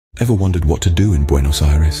Ever wondered what to do in Buenos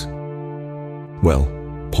Aires? Well,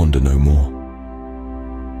 ponder no more.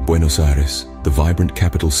 Buenos Aires, the vibrant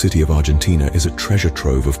capital city of Argentina, is a treasure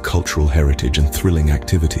trove of cultural heritage and thrilling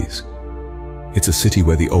activities. It's a city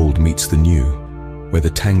where the old meets the new, where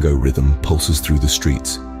the tango rhythm pulses through the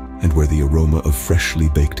streets, and where the aroma of freshly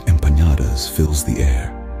baked empanadas fills the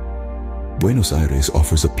air. Buenos Aires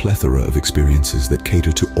offers a plethora of experiences that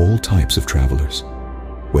cater to all types of travelers.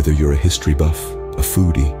 Whether you're a history buff, a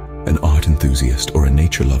foodie, an art enthusiast, or a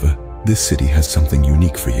nature lover, this city has something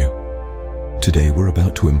unique for you. Today we're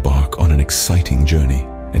about to embark on an exciting journey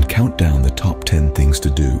and count down the top 10 things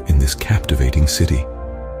to do in this captivating city.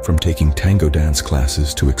 From taking tango dance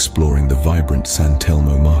classes to exploring the vibrant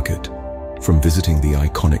Telmo Market, from visiting the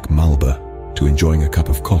iconic MALBA to enjoying a cup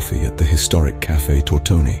of coffee at the historic Café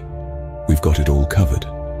Tortoni, we've got it all covered.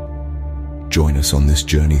 Join us on this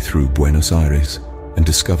journey through Buenos Aires and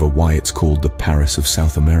discover why it's called the Paris of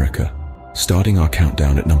South America. Starting our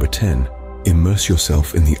countdown at number 10, immerse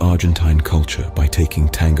yourself in the Argentine culture by taking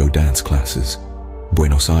tango dance classes.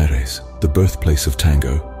 Buenos Aires, the birthplace of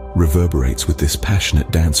tango, reverberates with this passionate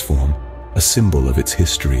dance form, a symbol of its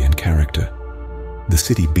history and character. The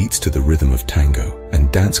city beats to the rhythm of tango, and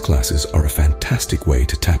dance classes are a fantastic way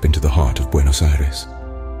to tap into the heart of Buenos Aires.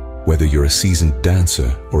 Whether you're a seasoned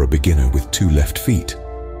dancer or a beginner with 2 left feet,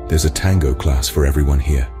 there's a tango class for everyone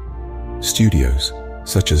here. Studios,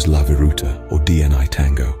 such as La Viruta or DNI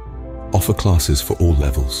Tango, offer classes for all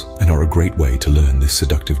levels and are a great way to learn this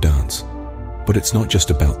seductive dance. But it's not just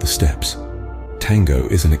about the steps. Tango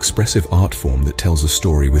is an expressive art form that tells a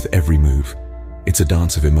story with every move. It's a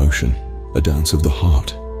dance of emotion, a dance of the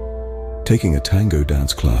heart. Taking a tango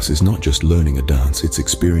dance class is not just learning a dance, it's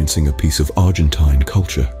experiencing a piece of Argentine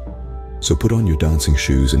culture. So put on your dancing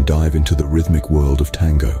shoes and dive into the rhythmic world of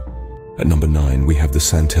tango. At number 9, we have the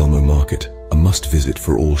Telmo Market, a must-visit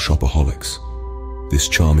for all shopaholics. This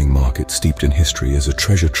charming market, steeped in history, is a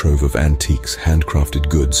treasure trove of antiques, handcrafted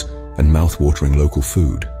goods, and mouth-watering local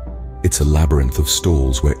food. It's a labyrinth of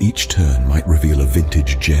stalls where each turn might reveal a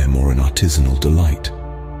vintage gem or an artisanal delight.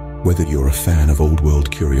 Whether you're a fan of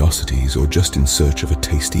old-world curiosities or just in search of a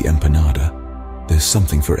tasty empanada, there's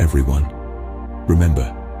something for everyone.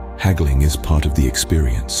 Remember, haggling is part of the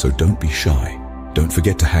experience, so don't be shy. Don't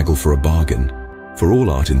forget to haggle for a bargain. For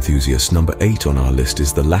all art enthusiasts, number 8 on our list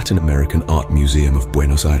is the Latin American Art Museum of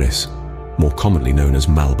Buenos Aires, more commonly known as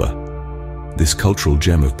MALBA. This cultural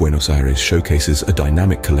gem of Buenos Aires showcases a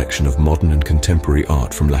dynamic collection of modern and contemporary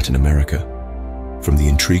art from Latin America. From the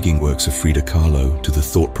intriguing works of Frida Kahlo to the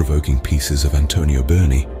thought-provoking pieces of Antonio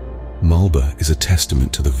Berni, MALBA is a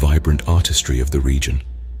testament to the vibrant artistry of the region.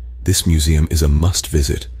 This museum is a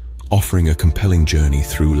must-visit, offering a compelling journey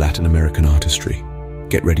through Latin American artistry.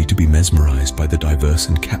 Get ready to be mesmerized by the diverse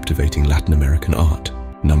and captivating Latin American art.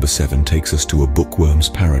 Number 7 takes us to a bookworm's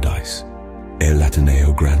paradise, El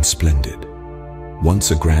Ateneo Grand Splendid.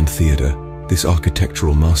 Once a grand theater, this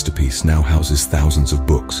architectural masterpiece now houses thousands of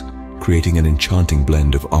books, creating an enchanting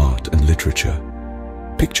blend of art and literature.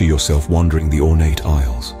 Picture yourself wandering the ornate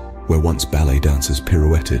aisles, where once ballet dancers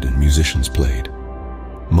pirouetted and musicians played.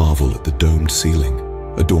 Marvel at the domed ceiling,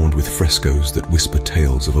 adorned with frescoes that whisper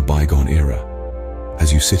tales of a bygone era.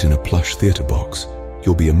 As you sit in a plush theater box,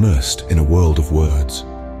 you'll be immersed in a world of words.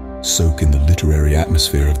 Soak in the literary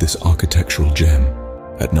atmosphere of this architectural gem.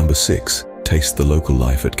 At number 6, taste the local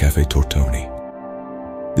life at Café Tortoni.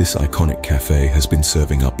 This iconic cafe has been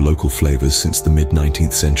serving up local flavors since the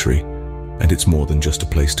mid-19th century, and it's more than just a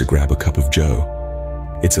place to grab a cup of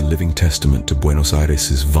joe. It's a living testament to Buenos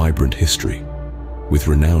Aires' vibrant history, with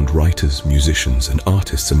renowned writers, musicians, and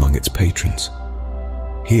artists among its patrons.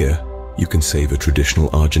 Here, you can savor traditional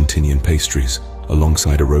Argentinian pastries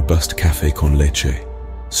alongside a robust café con leche,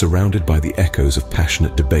 surrounded by the echoes of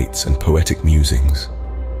passionate debates and poetic musings.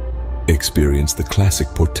 Experience the classic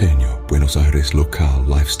porteño, Buenos Aires local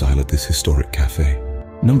lifestyle at this historic cafe.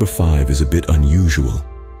 Number 5 is a bit unusual,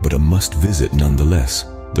 but a must-visit nonetheless,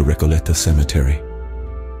 the Recoleta Cemetery.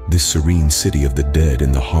 This serene city of the dead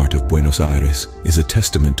in the heart of Buenos Aires is a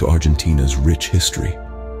testament to Argentina's rich history.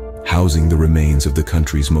 Housing the remains of the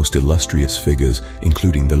country's most illustrious figures,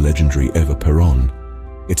 including the legendary Eva Perón,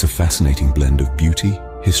 it's a fascinating blend of beauty,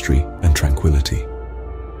 history, and tranquility.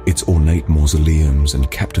 Its ornate mausoleums and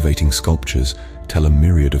captivating sculptures tell a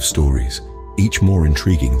myriad of stories, each more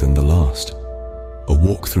intriguing than the last. A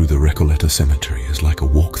walk through the Recoleta Cemetery is like a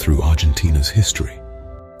walk through Argentina's history.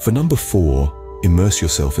 For number 4, immerse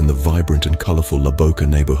yourself in the vibrant and colorful Boca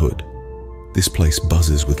Neighborhood. This place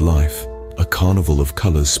buzzes with life, a carnival of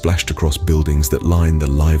colors splashed across buildings that line the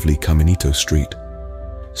lively Caminito Street.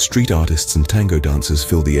 street artists and tango dancers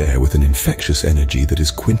fill the air with an infectious energy that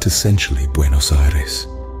is quintessentially Buenos Aires.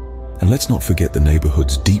 And let's not forget the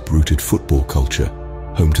neighborhood's deep-rooted football culture,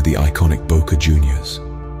 home to the iconic Boca Juniors.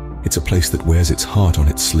 It's a place that wears its heart on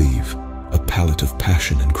its sleeve, a palette of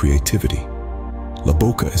passion and creativity. La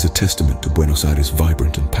Boca is a testament to Buenos Aires'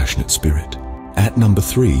 vibrant and passionate spirit. At number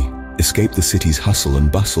 3, escape the city's hustle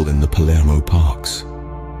and bustle in the Palermo Parks.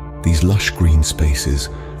 These lush green spaces,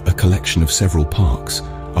 a collection of several parks,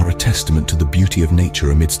 are a testament to the beauty of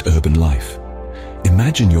nature amidst urban life.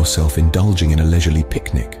 Imagine yourself indulging in a leisurely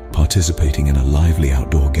picnic, participating in a lively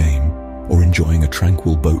outdoor game, or enjoying a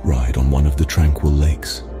tranquil boat ride on one of the tranquil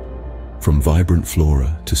lakes. From vibrant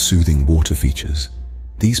flora to soothing water features,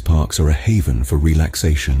 these parks are a haven for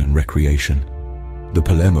relaxation and recreation. The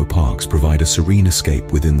Palermo Parks provide a serene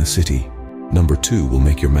escape within the city. Number 2 will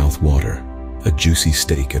make your mouth water, a juicy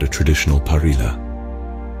steak at a traditional parrilla.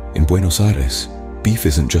 In Buenos Aires, beef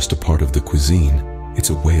isn't just a part of the cuisine,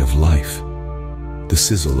 it's a way of life. The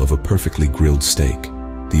sizzle of a perfectly grilled steak,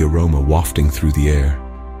 the aroma wafting through the air,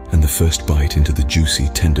 and the first bite into the juicy,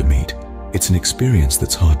 tender meat. It's an experience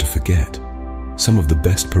that's hard to forget. Some of the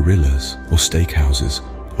best parrillas or steakhouses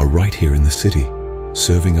are right here in the city,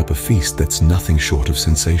 serving up a feast that's nothing short of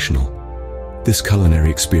sensational. This culinary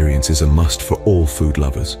experience is a must for all food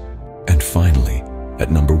lovers. And finally,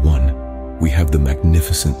 at number 1, we have the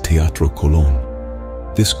magnificent Teatro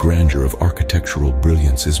Colón. This grandeur of architectural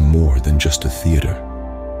brilliance is more than just a theater.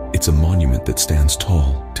 It's a monument that stands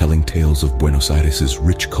tall, telling tales of Buenos Aires'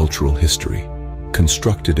 rich cultural history.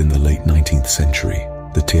 Constructed in the late 19th century,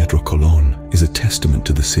 the Teatro Colón is a testament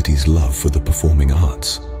to the city's love for the performing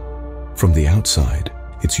arts. From the outside,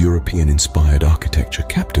 its European-inspired architecture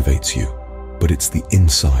captivates you, but it's the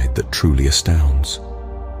inside that truly astounds.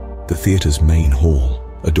 The theater's main hall,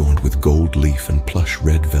 adorned with gold leaf and plush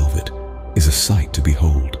red velvet, is a sight to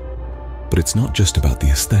behold. But it's not just about the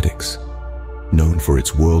aesthetics. Known for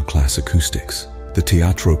its world-class acoustics, the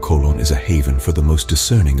Teatro Colón is a haven for the most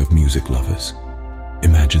discerning of music lovers.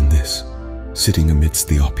 Imagine this, sitting amidst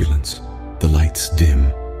the opulence, the lights dim,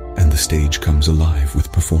 and the stage comes alive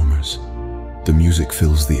with performers. The music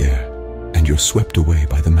fills the air, and you're swept away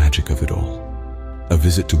by the magic of it all. A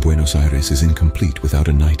visit to Buenos Aires is incomplete without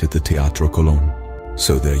a night at the Teatro Colón.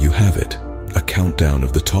 So there you have it, a countdown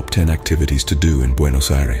of the top 10 activities to do in Buenos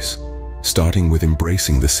Aires. Starting with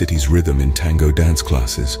embracing the city's rhythm in tango dance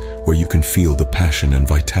classes, where you can feel the passion and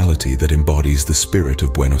vitality that embodies the spirit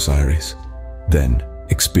of Buenos Aires. Then,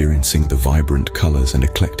 experiencing the vibrant colors and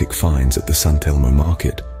eclectic finds at the Telmo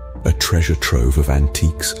Market, a treasure trove of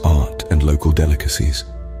antiques, art, and local delicacies.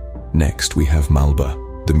 Next, we have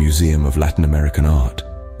MALBA, the Museum of Latin American Art,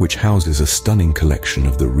 which houses a stunning collection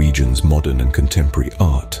of the region's modern and contemporary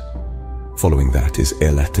art. Following that is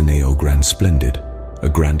El Ateneo Grand Splendid, a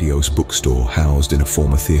grandiose bookstore housed in a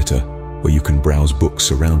former theater, where you can browse books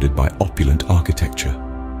surrounded by opulent architecture.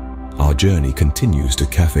 Our journey continues to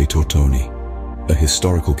Café Tortoni, a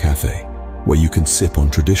historical cafe where you can sip on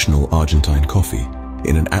traditional Argentine coffee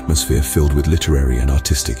in an atmosphere filled with literary and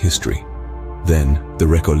artistic history. Then, the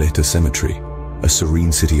Recoleta Cemetery, a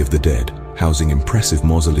serene city of the dead, housing impressive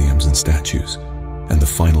mausoleums and statues, and the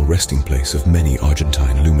final resting place of many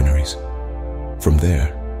Argentine luminaries. From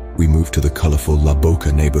there, we move to the colorful La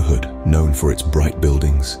Boca neighborhood, known for its bright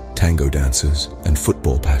buildings, tango dancers, and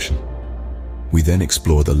football passion. We then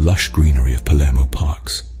explore the lush greenery of Palermo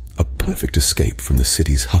Parks, a perfect escape from the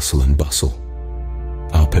city's hustle and bustle.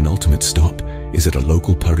 Our penultimate stop is at a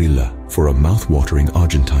local parrilla for a mouth-watering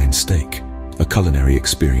Argentine steak, a culinary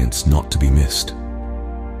experience not to be missed.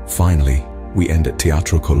 Finally, we end at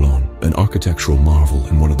Teatro Colón, an architectural marvel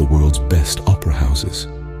and one of the world's best opera houses.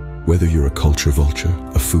 Whether you're a culture vulture,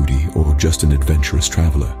 a foodie, or just an adventurous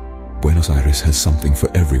traveler, Buenos Aires has something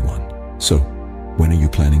for everyone. So, when are you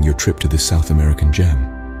planning your trip to this South American gem?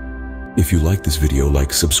 If you like this video,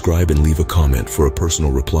 subscribe and leave a comment for a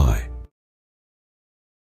personal reply.